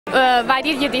why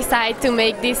did you decide to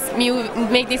make this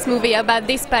movie about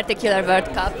this particular World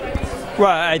Cup? Well,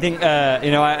 I think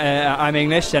you know, I'm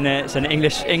English, and it's an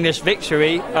English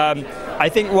victory. I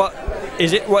think what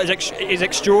is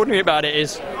extraordinary about it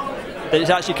is that it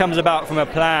actually comes about from a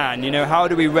plan. You know, how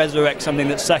do we resurrect something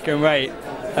that's second rate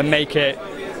and make it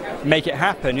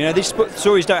happen? You know, these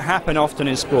stories don't happen often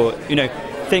in sport. You know,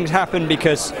 things happen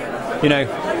because, you know,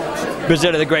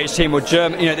 Brazil are the greatest team, or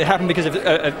Germany. You know, they happen because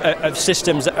of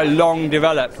systems that are long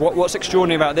developed. What's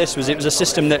extraordinary about this was it was a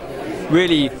system that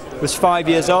really was 5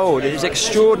 years old. It's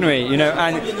extraordinary, you know,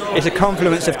 and it's a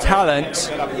confluence of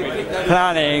talent,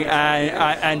 planning,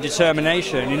 and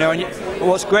determination. You know, and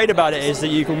what's great about it is that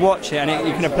you can watch it and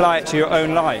you can apply it to your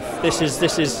own life. This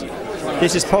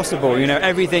is possible. You know,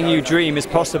 everything you dream is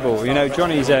possible. You know,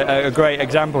 Johnny's a great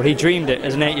example. He dreamed it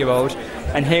as an 8-year-old,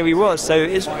 and here he was. So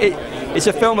it's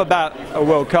a film about a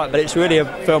World Cup, but it's really a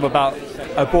film about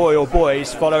a boy or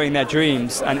boys following their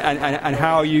dreams and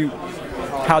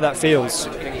how that feels.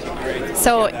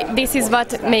 So this is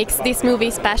what makes this movie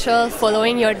special,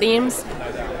 following your dreams?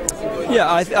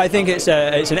 Yeah, I think it's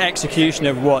an execution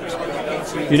of what,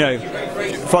 you know,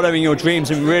 following your dreams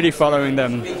and really following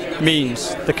them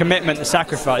means. The commitment, the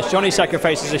sacrifice. Johnny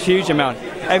sacrifices a huge amount.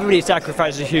 Everybody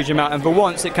sacrifices a huge amount, and for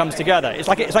once it comes together. It's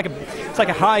like a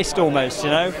heist almost, you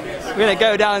know. We're going to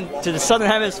go down to the southern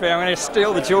hemisphere and we're going to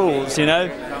steal the jewels, you know.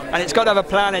 And it's got to have a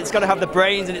plan. It's got to have the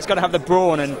brains, and it's got to have the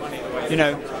brawn, and you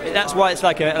know, that's why it's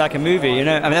like a movie, you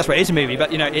know. I mean, that's why it is a movie,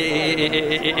 but you know,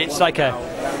 it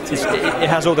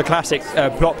has all the classic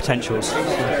plot potentials.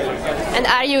 And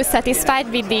are you satisfied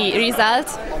with the result?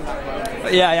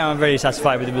 Yeah, I'm very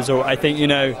satisfied with the result. I think, you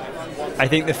know, I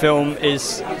think the film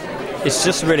is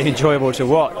just really enjoyable to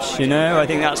watch. You know, I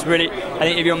think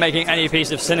if you're making any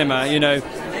piece of cinema, you know,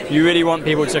 you really want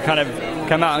people to kind of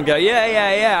come out and go,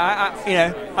 yeah. You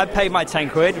know, I paid my 10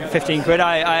 quid, 15 quid.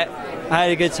 I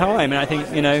had a good time, and I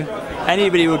think, you know,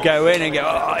 anybody would go in and go,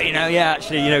 oh, you know, yeah,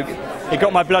 actually, you know, it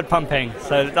got my blood pumping,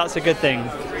 so that's a good thing.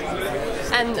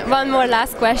 And one more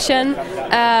last question.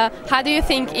 How do you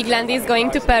think England is going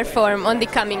to perform on the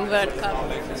coming World Cup?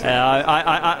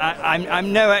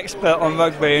 I'm no expert on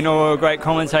rugby nor a great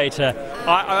commentator.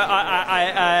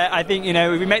 I think, you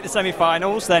know, if we make the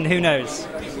semi-finals, then who knows?